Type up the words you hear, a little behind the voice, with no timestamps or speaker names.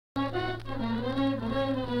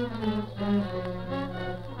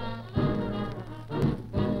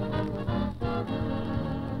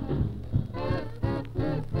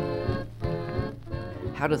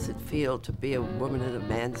How does it feel to be a woman in a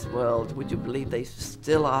man's world? Would you believe they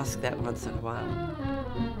still ask that once in a while?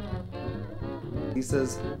 He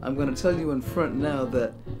says, I'm going to tell you in front now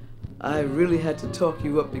that I really had to talk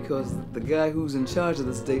you up because the guy who's in charge of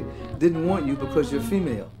the state didn't want you because you're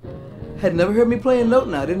female. Had never heard me play a note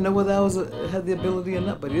now. Didn't know whether I had the ability or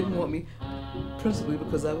not, but he didn't want me principally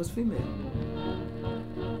because I was female.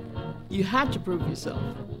 You had to prove yourself.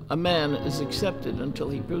 A man is accepted until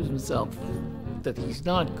he proves himself that he's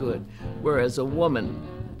not good, whereas a woman,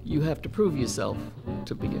 you have to prove yourself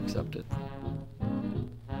to be accepted.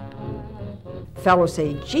 Fellows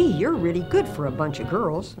say, gee, you're really good for a bunch of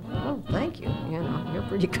girls. Oh, thank you. You know, you're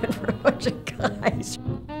pretty good for a bunch of guys.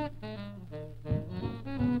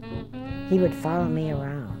 He would follow me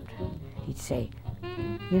around. He'd say,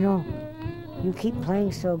 you know, you keep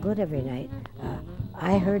playing so good every night.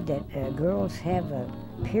 I heard that girls have a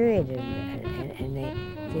period and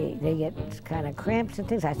they get kind of cramps and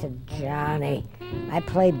things. I said, Johnny, I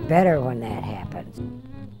play better when that happens.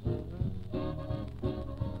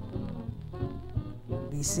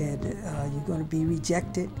 He said, you're going to be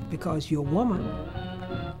rejected because you're a woman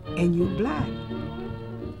and you're black.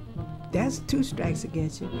 That's 2 strikes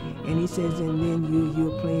against you. And he says, and then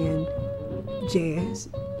you're playing jazz.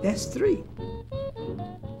 That's 3.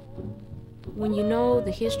 When you know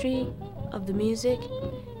the history of the music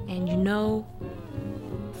and you know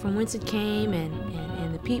from whence it came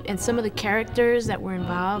and the people and some of the characters that were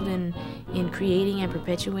involved in creating and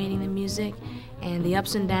perpetuating the music and the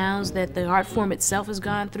ups and downs that the art form itself has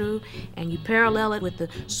gone through, and you parallel it with the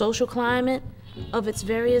social climate of its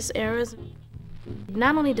various eras,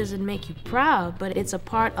 not only does it make you proud, but it's a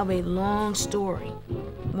part of a long story,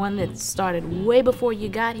 one that started way before you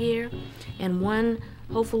got here, and one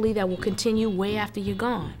hopefully that will continue way after you're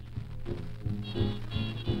gone.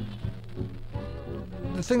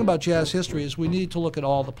 The thing about jazz history is we need to look at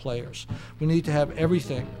all the players. We need to have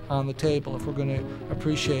everything on the table if we're going to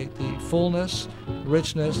appreciate the fullness,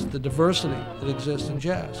 richness, the diversity that exists in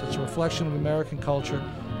jazz. It's a reflection of American culture.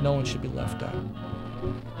 No one should be left out.